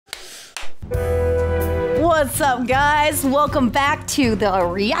What's up, guys? Welcome back to the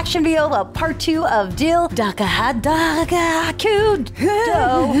reaction video of part 2 of Dil Dhadakne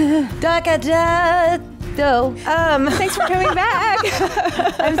Do. Thanks for coming back.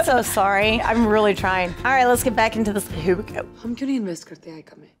 I'm so sorry. I'm really trying. All right, let's get back into this. Here we go. हम क्यों नहीं invest करते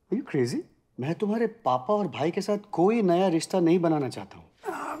आइका में? Are you crazy? मैं तुम्हारे पापा और भाई के साथ कोई नया रिश्ता नहीं बनाना चाहता हूँ.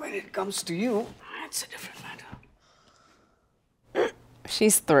 When it comes to you, it's a different matter.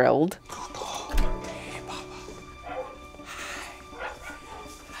 She's thrilled.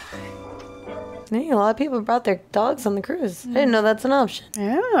 Hey, a lot of people brought their dogs on the cruise. I didn't know that's an option.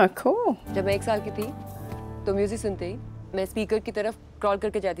 Yeah, cool. जब मैं 1 साल की थी, तो म्यूजिक सुनते ही मैं speaker की तरफ क्रॉल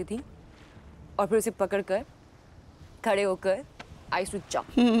करके जाती थी, और फिर उसे पकड़कर, खड़े होकर, I used to jump.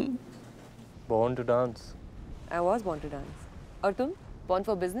 Born to dance. I was born to dance. और तुम? Born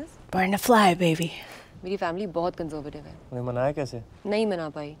for business? Born to fly, baby. मेरी फैमिली बहुत कंजर्वेटिव है. उन्हें मनाया कैसे? नहीं मना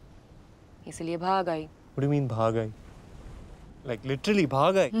पाई, इसलिए भाग आई. What do you mean भाग आई? Like literally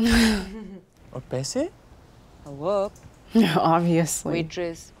भाग आई? और पैसे? Work. Obviously.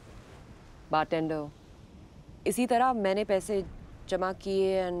 Waitress, bartender. इसी तरह मैंने पैसे जमा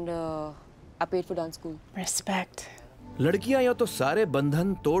किए and I paid for dance school. Respect. लड़कियां या तो सारे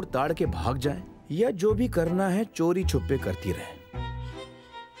बंधन तोड़ ताड़ के भाग जाएं, या जो भी करना है चोरी छुपे करती रहें।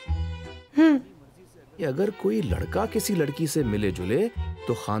 अगर कोई लड़का किसी लड़की से मिले जुले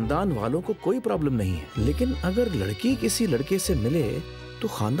तो खानदान वालों को कोई प्रॉब्लम नहीं है, लेकिन अगर लड़की किसी लड़के से मिले तो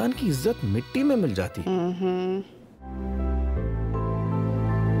खानदान की इज्जत मिट्टी में मिल जाती है।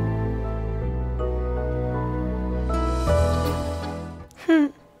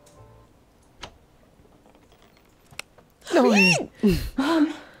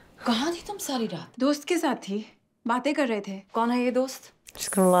 कहाँ थी तुम सारी रात? दोस्त के साथ थी, बातें कर रहे थे। कौन है ये दोस्त?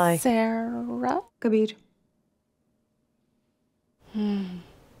 Just gonna lie. Sarah? Kabir.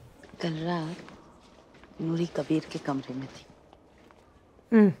 कल रात नूरी कबीर के कमरे में थी।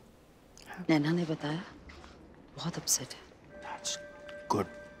 नैना ने बताया बहुत अपसेट है। That's good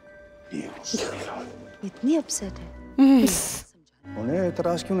news. इतनी अपसेट है। उन्हें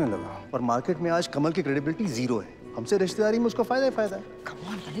एतराज क्यों नहीं लगा? पर मार्केट में आज कमल की क्रेडिबिलिटी 0 है। हमसे रिश्तेदारी में उसका फायदा ही फायदा है। Come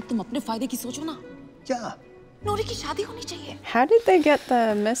on, ललित, तुम अपने फायदे की सोचो ना। क्या? नूरी की शादी होनी चाहिए। How did they get the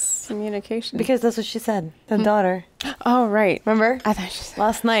miscommunication? Because that's what she said. The daughter. Oh, right. Remember? I thought she said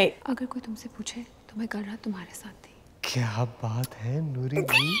Last night. अगर कोई तुमसे पूछे तो मैं कल रात तुम्हारे साथ थी। क्या बात है नूरी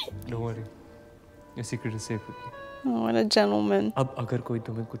जी? Don't worry. Your secret is safe with me. Oh, what a gentleman. अब अगर कोई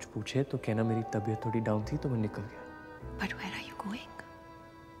तुम्हें कुछ पूछे तो कहना मेरी तबीयत थोड़ी डाउन थी तो मैं निकल गया. But where are you going?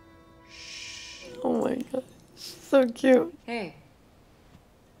 Oh my god. So cute. Hey,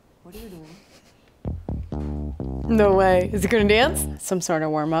 what are you doing? No way. Is he gonna dance? Some sort of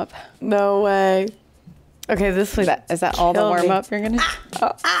warm up. No way. Okay, this was Is that all the warm up you're gonna?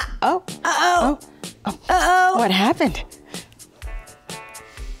 Oh. What happened?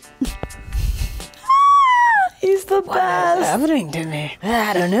 He's the What is best. happening to me?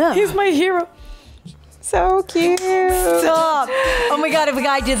 I don't know. He's my hero. So cute. Stop. Oh my god, if a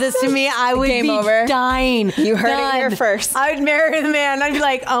guy did this to me, I would Game be over. dying. You heard it here Done. first. I would marry the man. I'd be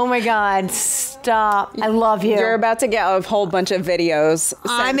like, oh my god, stop. I love you. You're about to get a whole bunch of videos.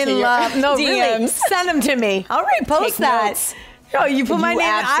 I'm sent in to your love. No, really. DMs. Send them to me. I'll repost Take that. notes. Oh, you put my You name.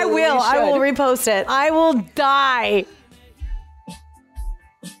 I absolutely will. I will should. repost it. I will die.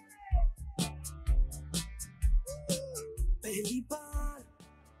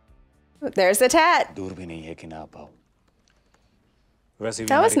 There's the tat. दूर भी नहीं है कि ना पाओ. वैसे भी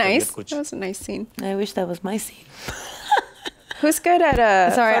That was हमारी nice. तबीयत कुछ. That was a nice scene. I wish that was my scene. Who's good at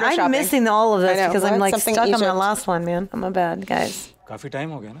Sorry, I'm photoshopping? missing all of I this know. because I'm What? like Something stuck on my Egypt. last one, man. I'm a bad, guys. काफी time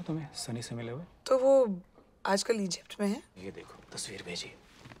हो गया ना तुम्हें सनी से मिले हुए. तो वो आजकल इजिप्ट में है। ये देखो तस्वीर भेजी.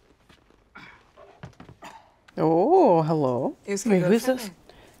 Oh, hello. Wait, who's this?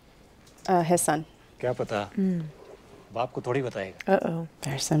 His son. क्या पता? बाप को थोड़ी बताएगा. Uh-oh.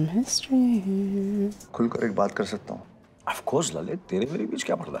 There's some history here. खुलकर एक बात कर सकता हूँ. Of course ललित, तेरे मेरे बीच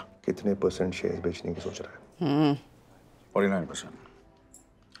क्या पड़ता? कितने % शेयर बेचने की सोच रहा है? 49%.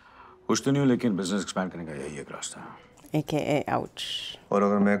 कुछ तो नहीं हो लेकिन बिजनेस एक्सपैंड करने का यही एक रास्ता है. AKA ouch. और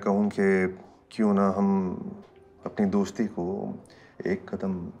अगर मैं कहूँ कि क्यों ना हम अपनी दोस्ती को एक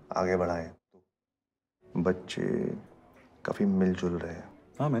कदम आगे बढ़ाएं, तो बच्चे काफी मिलजुल रहे हैं.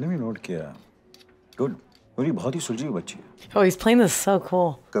 हाँ मैंने भी नोट किया. गुड. नूरी बहुत ही सुलझी हुई बच्ची है. Oh, he's playing this so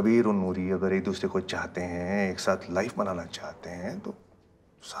cool. Kabir और नूरी अगर एक दूसरे को चाहते हैं, एक साथ लाइफ बनाना चाहते हैं, तो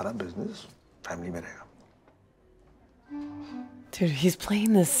सारा बिजनेस फैमिली में रहेगा. Dude, he's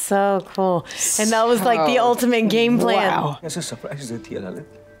playing this so cool. And that was like the ultimate game plan. Wow. ऐसे सरप्राइज देती है Lalit.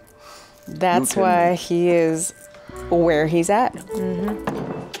 That's why he is where he's at.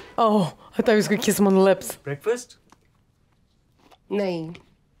 Oh, I thought he was gonna kiss him on the lips. Breakfast? नहीं,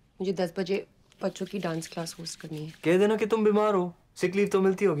 मुझे 10 बजे बच्चों की dance class host करनी है। कह देना कि तुम बीमार हो, सिक लीव तो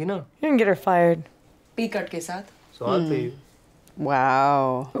मिलती होगी ना? You can get her fired. P cut के साथ। So I'll pay you.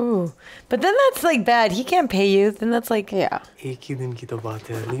 Wow. Ooh, but then that's like bad. He can't pay you. Then that's like एक ही दिन की तो बात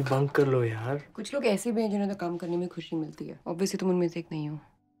है, नहीं बंक कर लो यार। कुछ लोग ऐसे भी हैं जिन्हें तो काम करने में खुशी मिलती है। Obviously तुम उनमें से एक नहीं हो।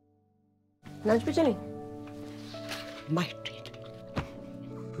 लंच पे चलें? My treat.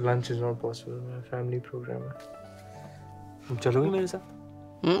 Lunch is not possible. मेरा family program है। तुम चलोगी मेरे साथ?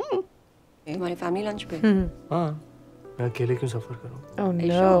 तुम्हारी family lunch पे? हाँ। मैं अकेले क्यों सफर करूँ? Oh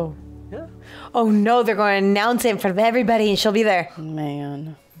no. Oh no, they're going to announce it in front of everybody and she'll be there.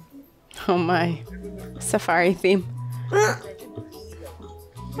 Man. Oh my. Safari theme.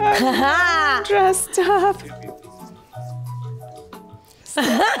 Dressed up.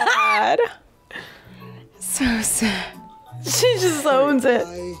 Sad. So sad. She just owns it.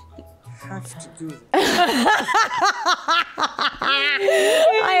 I have to do this.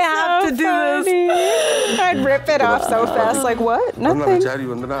 I have to do this. I'd rip it off so fast. Like what? Nothing.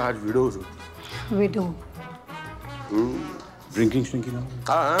 Widow. Drinking shrinking ना?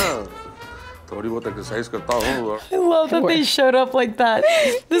 हाँ, थोड़ी बहुत exercise करता हूँ। I love that they showed up like that.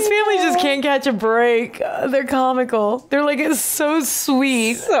 This family just can't catch a break. They're comical. They're like, it's so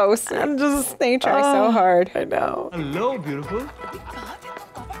sweet. So sweet. And just they try so hard. I know. Hello, beautiful.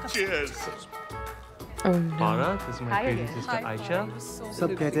 Cheers. Oh no. Farhan, this is my baby sister Aisha.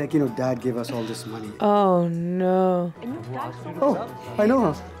 सब कहते हैं कि Dad gave us all this money. Oh no. Oh, I know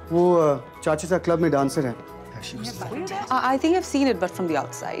her. वो चाची सा club में dancer है। I think I've seen it, but from the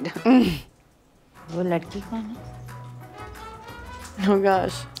outside. वो लड़की कौन है? Oh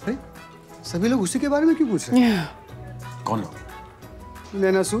gosh. सभी लोग उसी के बारे में क्यों पूछ रहे हैं? कौन लोग?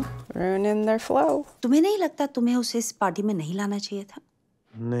 नैना सू? Ruining their flow. तुम्हें नहीं लगता तुम्हें उसे इस पार्टी में नहीं लाना चाहिए था?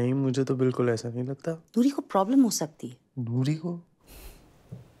 नहीं, मुझे तो बिल्कुल ऐसा नहीं लगता। नूरी को प्रॉब्लम हो सकती है। नूरी को?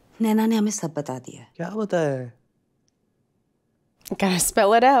 नैना ने हमें सब बता दिया है। क्या बताया है? Gotta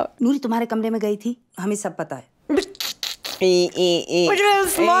spell it out. नूरी तुम्हारे कमरे में गई थी, हमें सब पता है। Look at him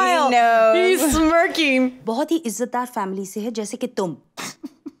smile. He's smirking. बहुत ही इज्जतदार फैमिली से है, जैसे कि तुम।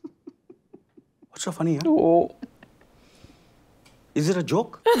 What's so funny, huh? Oh. Is it a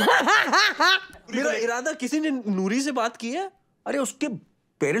joke? मेरा इरादा किसी ने नूरी से बात की है? अरे उसके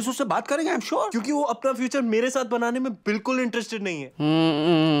पेरेंट्स उससे बात करेंगे, I'm sure. क्योंकि वो अपना फ्यूचर मेरे साथ बनाने में बिल्कुल इंटरेस्टेड नहीं है।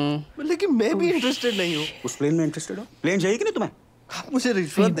 लेकिन मैं भी इंटरेस्टेड नहीं हूँ। उस प्लेन में इंटरेस्टेड हो? प्लेन चाहिए कि नहीं तुम्हें? मुझे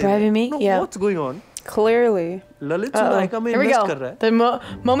रिश्वत दे। Bribing me? Yeah. What's going on? Clearly. Lalit सुनायका में Here we इन्वेस्ट go. कर रहा है। The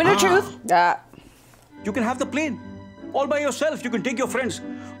moment of truth. You can have the plane all by yourself. You can take your friends.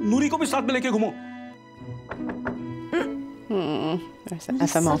 नूरी को भी साथ में लेके घूमो। There's an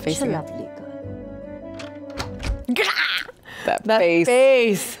FML facing up. That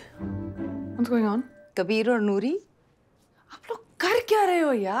face. What's going on? Kabir और नूरी? आप लोग कर क्या रहे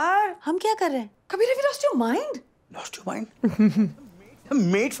हो यार? हम क्या कर रहे हैं? Kabir, have you lost your mind? Lost your mind?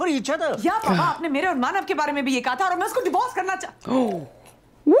 Made for each other. या पापा, आपने मेरे और मानव के बारे में भी ये कहा था और मैं उसको डिवोर्स करना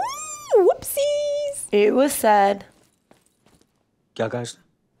Whoopsies. It was sad. क्या कहा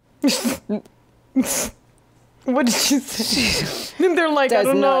इसने? What did she say? They're like, I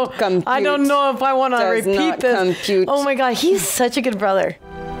don't know. I don't know if I want to repeat this. Compute. Oh my God, he's such a good brother.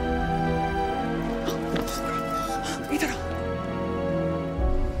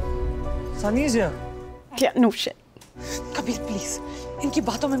 Sunny's here. Yeah, no shit. Kabir please इनकी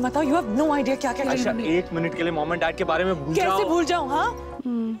बातों में मत आओ। You have no idea क्या क्या आयशा, एक minute के लिए मॉम एंड डैड के बारे में भूल जाओ। कैसे भूल जाऊं? हाँ?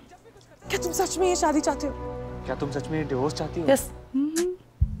 क्या तुम सच में ये शादी चाहते हो? क्या तुम सच में डिवोर्स चाहती हो? Yes.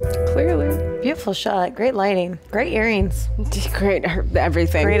 Clearly. Beautiful shot. Great lighting. Great earrings. Great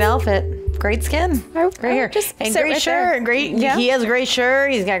everything. Great outfit. Great skin. Great hair. And great shirt. Great. Yeah. He has a great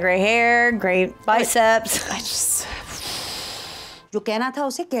shirt. He's got great hair. Great biceps. जो कहना था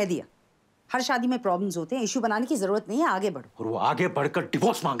उसे कह दिया। हर शादी में problems होते हैं, इशू बनाने की जरूरत नहीं है, आगे बढ़ो। और वो आगे बढ़कर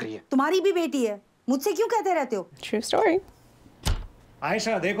डिवोर्स मांग रही है। तुम्हारी भी बेटी है, मुझसे क्यों कहते रहते हो? True story.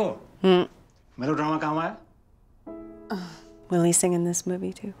 आयशा देखो, मेलोड्रामा कहाँ आया? Will he sing in this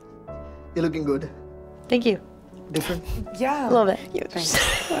movie too? You're looking good. Thank you. Different. Yeah. A little bit.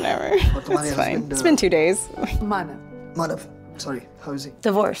 Whatever. तुम्हारे It's fine. husband, It's been 2 days. Manav. Manav. Sorry. How is he?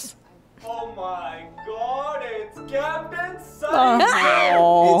 Divorce. Oh my God! It's Captain Oh. Sunny.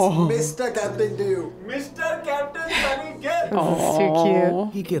 It's Mr. Captain Do. Mr. Captain Sunny Gill. So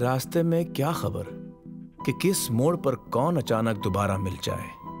cute. के रास्ते में क्या खबर कि किस मोड़ पर कौन अचानक दोबारा मिल जाए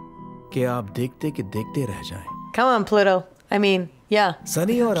कि आप देखते कि देखते रह जाएं। Come on, Pluto. I mean, yeah.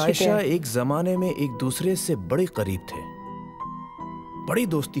 Sunny और आयशा एक जमाने में एक दूसरे से बड़े करीब थे। बड़ी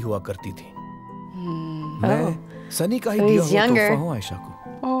दोस्ती हुआ करती थी। मैं सनी का ही So दिया he's हुआ younger. तोहफा हूँ आयशा को।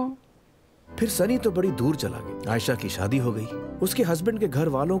 फिर सनी तो बड़ी दूर चला गया। आयशा की शादी हो गई। उसके हस्बैंड के घर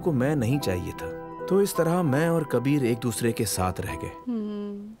वालों को मैं नहीं चाहिए था, तो इस तरह मैं और कबीर एक दूसरे के साथ रह गए।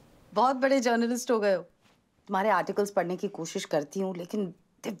 बहुत बड़े जर्नलिस्ट हो गए हो। तुम्हारे आर्टिकल्स पढ़ने की कोशिश करती हूँ, लेकिन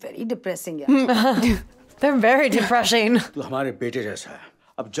they're very depressing यार। They're very depressing. तू हमारे बेटे जैसा है।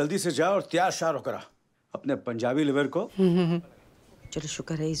 अब जल्दी से जा और तैयार शार होकर आ अपने पंजाबी लिवर को। चलो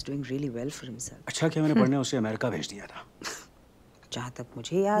शुक्र है he's doing really well for himself। अच्छा क्या मैंने पढ़ने उसे अमेरिका भेज दिया था। जहाँ तक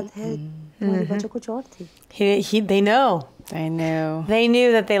मुझे याद है तुम्हारी वजह कुछ और थी। They know. I know. They knew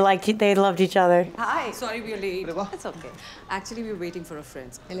that they loved each other. Hi. Sorry we are late. It's okay. Actually, we were waiting for our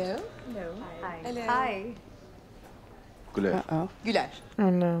friends. Hello. Hello. Hi. Hello. Hi. Gully. Uh-oh. Gulash. Oh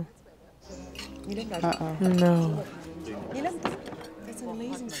no. Uh-oh. No. That's an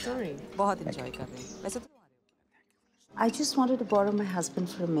amazing story. बहुत enjoy कर रहे हैं। वैसे तो I just wanted to borrow my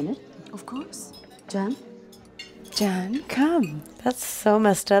husband for a minute. Of course. Jan? Jan, come. That's so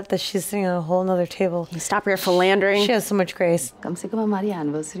messed up that she's sitting at a whole nother table. Stop your philandering. She has so much grace. कम से कम हमारी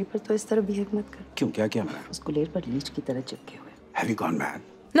anniversary पर तो इस तरह behave मत कर। क्यों क्या किया मैंने? उसको लेर पर लीच की तरह चिपके हुए। Have you gone mad?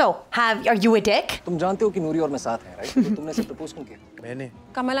 No. Are you a dick? तुम जानते हो कि नूरी और मैं साथ हैं, राइट? तो तुमने इसे प्रपोज क्यों किया? मैंने।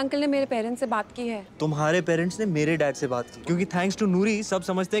 कमल अंकल ने मेरे पेरेंट्स से बात की है। तुम्हारे पेरेंट्स ने मेरे डैड से बात की, क्योंकि थैंक्स टू नूरी सब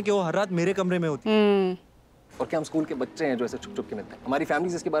समझते हैं कि वो हर रात मेरे कमरे में होती है। और क्या हम स्कूल के बच्चे हैं जो ऐसे छुप छुप के मिलते हैं? हमारी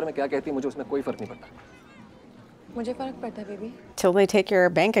फैमिलीज इसके बारे में क्या कहती है मुझे उसमें कोई फर्क नहीं पड़ता। मुझे फर्क पड़ता है baby. Till they take your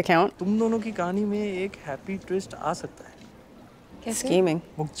bank account. तुम दोनों की कहानी में एक हैप्पी ट्विस्ट आ सकता है। कैसे? Scheming.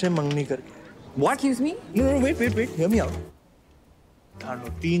 मुझसे मंगनी करके। What? Excuse me? No, wait, hear me out. ठान लो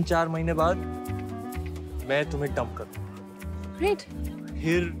 3-4 महीने बाद मैं तुम्हें डंप कर दूँ। Great.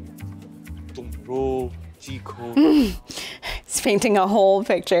 फिर तुम रो, चीखो। He's painting a whole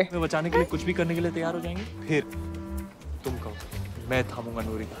picture. मैं बचाने के लिए कुछ भी करने के लिए तैयार हो जाएंगे। फिर तुम कहो मैं थामूंगा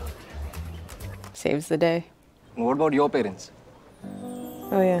नूरी का। Saves the day. What about your parents?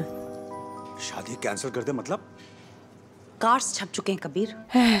 Oh yeah. शादी कैंसिल कर दे मतलब? कार्ड्स छप चुके हैं कबीर।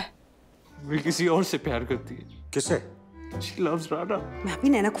 वे किसी और से प्यार करती है। किससे? She loves Rana. मैं अपनी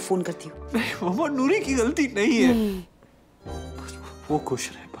नैना को फोन करती हूँ। मामा नूरी की गलती नहीं है। वो खुश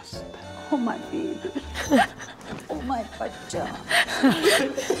रहे बस। Oh my baby. Oh my बच्चा।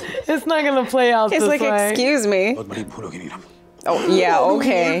 It's not gonna play out He's this like, way. excuse me. बहुत बड़ी भूल होगी नीलम। Oh yeah,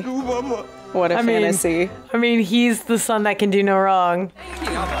 okay. What a fantasy. I mean, he's the son that can do no wrong.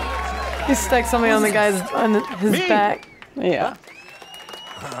 He stuck something on his back. Yeah.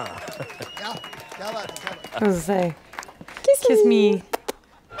 What does it say? Kiss me.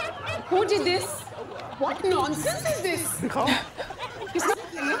 Who did this? What nonsense is this?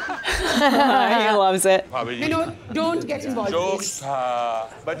 He loves it. Vinod, don't get involved. Jokes था,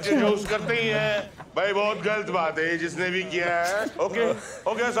 बच्चे jokes करते ही हैं। भाई बहुत गलत बात है जिसने भी किया है।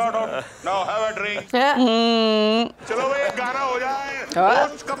 Okay sort out. Now have a drink. चलो भाई एक गाना हो जाए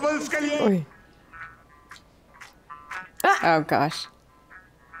दोस्त कपल्स के लिए। Oh gosh.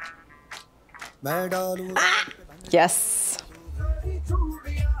 Yes.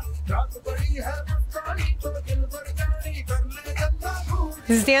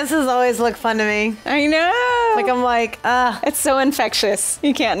 His dances always look fun to me. I know. Like I'm like, It's so infectious.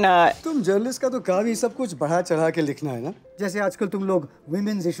 You can't not. तुम जर्नलिस्ट का तो काम ही सब कुछ बढ़ा चढ़ा के लिखना है ना। जैसे आजकल तुम लोग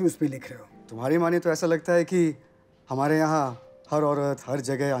विमेन्स इश्यूज पे लिख रहे हो। तुम्हारी माने तो ऐसा लगता है कि हमारे यहाँ हर औरत हर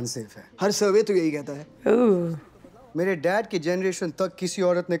जगह अनसेफ है। हर सर्वे तो यही कहता है। मेरे डैड की जनरेशन तक किसी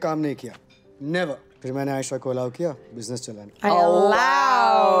औरत ने काम नहीं किया। नेवर। फिर मैंने आयशा को अलाउ किया बिजनेस चलाने।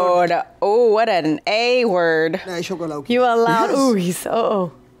 Allowed. Oh, what an A word. Ayesha को अलाउ किया। you allowed. Ooh, he's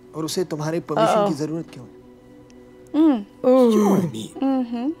और उसे तुम्हारे परमिशन की जरूरत क्यों?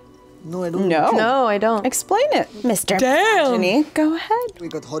 No, I don't. No, I don't. Explain it, Mr. Damn. Misogyny. Go ahead.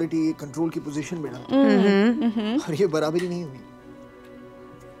 एक अथॉरिटी कंट्रोल की पोजीशन में डाल। और ये बराबरी नहीं हुई।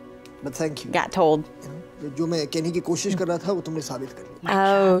 But thank you. Got told. जो मैं कहने की कोशिश कर रहा था वो तुमने साबित कर दिया।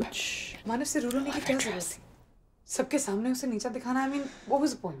 Ouch. मानव से रोने की क्या जरूरत थी? सबके सामने उसे नीचा दिखाना, I mean, what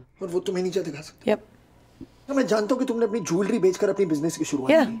was the point? और वो तुम्हें नीचा दिखा सकता। Yep. तो मैं जानता हूँ कि तुमने अपनी ज्वेलरी बेचकर अपनी बिजनेस की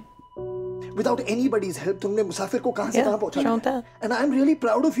शुरुआत की। Without anybody's help, तुमने मुसाफिर को कहाँ से कहाँ पहुँचा दिया। And I'm really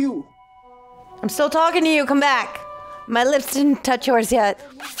proud of you. I'm still talking to you. Come back. My lips didn't touch yours yet.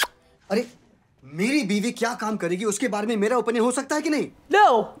 अरे मेरी बीवी क्या काम करेगी उसके बारे में मेरा ओपिनियन हो सकता है कि नहीं? No.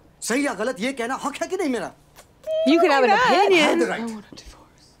 सही या गलत ये कहना हक है कि नहीं मेरा? You could have an opinion. I have the right.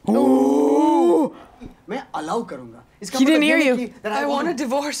 Oh. मैं अलाउ करूँगा। इसका He didn't hear you. I want a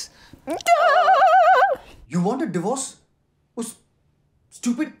divorce. You want a divorce? उस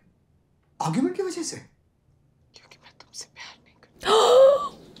stupid argument की वजह से? क्योंकि मैं तुमसे प्यार नहीं करता।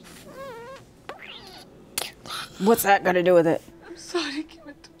 What's that got to do with it? I'm sorry कि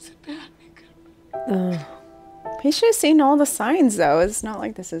मैं तुमसे प्यार नहीं करता। He should have seen all the signs, though. It's not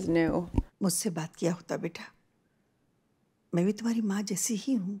like this is new. मुझसे बात किया होता बेटा। मैं भी तुम्हारी माँ जैसी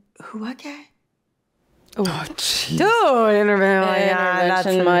ही हूँ। हुआ क्या है? Dude,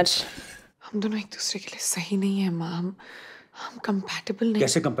 intervention much. हम दोनों एक दूसरे के लिए सही नहीं है माँ। हम कंपैटिबल नहीं।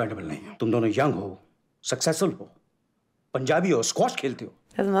 कैसे कंपैटिबल नहीं हो? तुम दोनों यंग हो, सक्सेसफुल हो, पंजाबी हो, स्क्वॉश खेलते हो।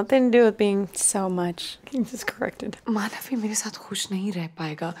 Has nothing to do with being so much. Just corrected. मानवी मेरे साथ खुश नहीं रह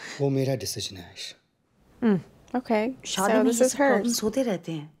पाएगा। वो मेरा डिसीजन है आयश। Okay. शादी So में this ये is सब hers. प्रॉब्लम्स होते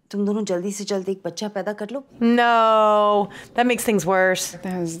रहते हैं। तुम दोनों जल्दी से जल्दी एक बच्चा पैदा कर लो। No, that makes things worse.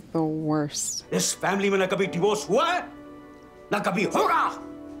 That is the worst. इस फैमिली में ना कभी डिवोर्स हुआ है, ना कभी होगा।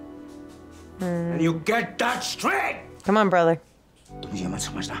 And you get that straight. Come on, brother. तुम ये मत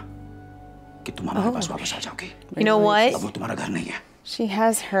समझना कि तुम हमारे पास वापस आ जाओगी। You know what? अब वो तुम्हारा घर नहीं है। She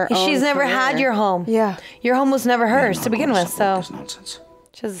has her own She's never had career. your home. Yeah. Your home was never hers to begin with, so This nonsense.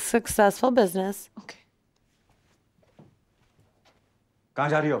 she has a successful business. कहाँ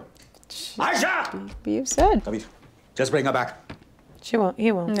जा रही हो? Ayesha! You said. Kabir, just bring her back. She won't.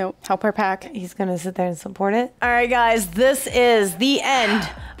 He won't. No, help her pack. He's gonna sit there and support it. All right, guys, this is the end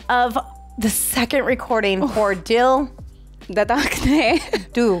of the second recording for Dil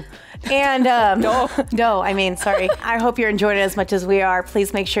Dhadakne Do. And Do, I mean, sorry. I hope you're enjoying it as much as we are.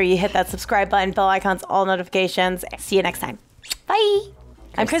 Please make sure you hit that subscribe button, bell icons, all notifications. See you next time. Bye.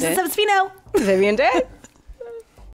 I'm Kristen Spino. Vivian Day.